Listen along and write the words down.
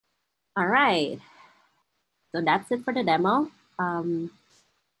All right. So that's it for the demo.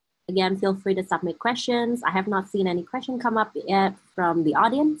 Again, feel free to submit questions. I have not seen any question come up yet from the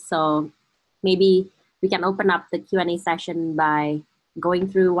audience. So maybe we can open up the Q&A session by going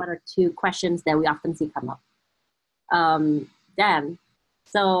through one or two questions that we often see come up. Dan,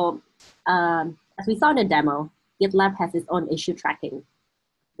 so as we saw in the demo, GitLab has its own issue tracking.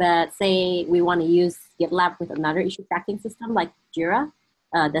 But say we want to use GitLab with another issue tracking system like Jira,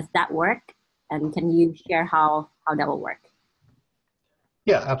 does that work? And can you share how that will work?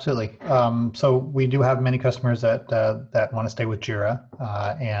 Yeah, absolutely. So we do have many customers that want to stay with Jira,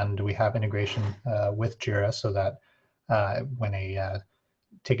 and we have integration with Jira so that when a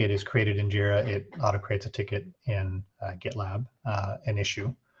ticket is created in Jira, it auto-creates a ticket in GitLab, an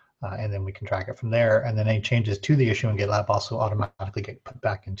issue, and then we can track it from there. And then any changes to the issue in GitLab also automatically get put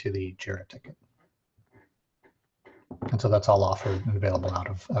back into the Jira ticket. And so that's all offered and available out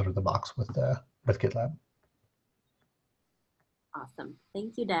of the box with GitLab. Awesome.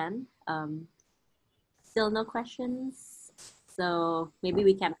 Thank you, Dan. Still no questions. So maybe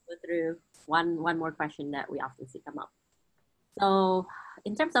we can go through one more question that we often see come up. So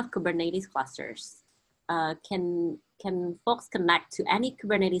in terms of Kubernetes clusters, can folks connect to any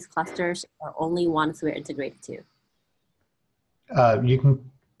Kubernetes clusters or only ones we're integrated to? You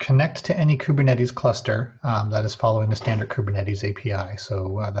can connect to any Kubernetes cluster that is following the standard Kubernetes API.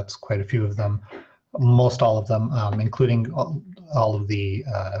 So that's quite a few of them. Most all of them, including all of the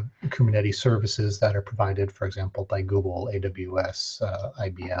Kubernetes services that are provided, for example, by Google, AWS,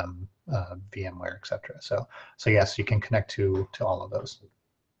 IBM, VMware, etc. So yes, you can connect to all of those.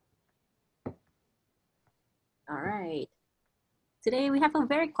 All right. Today we have a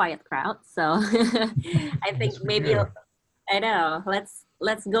very quiet crowd, so I think maybe I know. Let's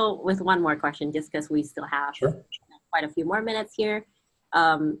go with one more question, just because we still have quite a few more minutes here.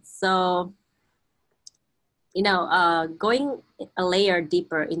 So. Going a layer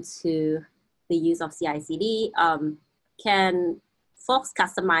deeper into the use of CI/CD, can folks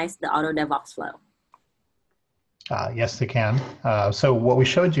customize the AutoDevops flow? Yes, they can. So what we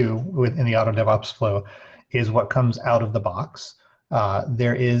showed you in the AutoDevops flow is what comes out of the box.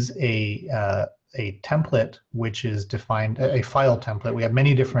 There is a template which is defined, a file template. We have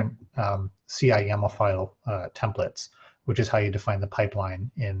many different CI YAML file templates, which is how you define the pipeline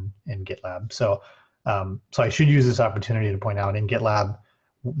in GitLab. So I should use this opportunity to point out in GitLab,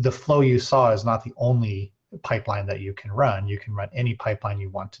 the flow you saw is not the only pipeline that you can run. You can run any pipeline you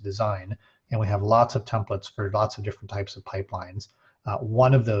want to design. And we have lots of templates for lots of different types of pipelines.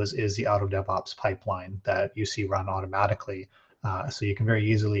 One of those is the AutoDevops pipeline that you see run automatically. So you can very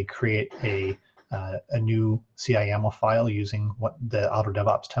easily create a new CI YAML file using the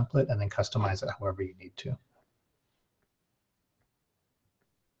AutoDevops template and then customize it however you need to.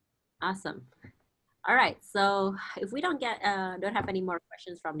 Awesome. All right, so if we don't have any more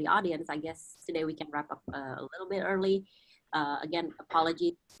questions from the audience, I guess today we can wrap up a little bit early. Again,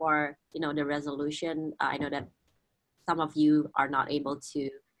 apologies for the resolution. I know that some of you are not able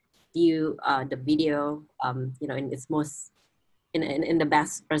to view the video, in its most in the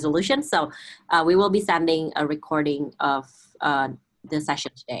best resolution. So we will be sending a recording of the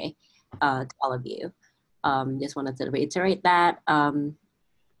session today to all of you. Just wanted to reiterate that.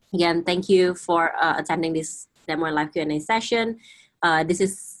 Again, thank you for attending this demo and live Q&A session. This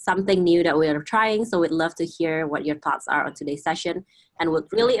is something new that we are trying, so we'd love to hear what your thoughts are on today's session, and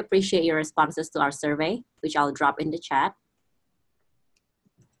would really appreciate your responses to our survey, which I'll drop in the chat.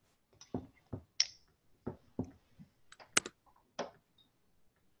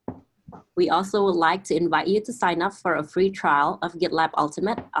 We also would like to invite you to sign up for a free trial of GitLab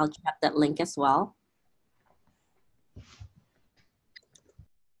Ultimate. I'll drop that link as well.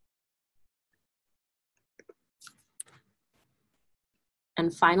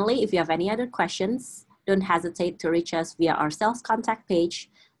 And finally, if you have any other questions, don't hesitate to reach us via our sales contact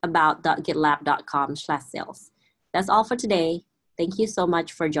page about.gitlab.com/sales. That's all for today. Thank you so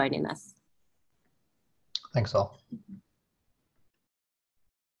much for joining us. Thanks all.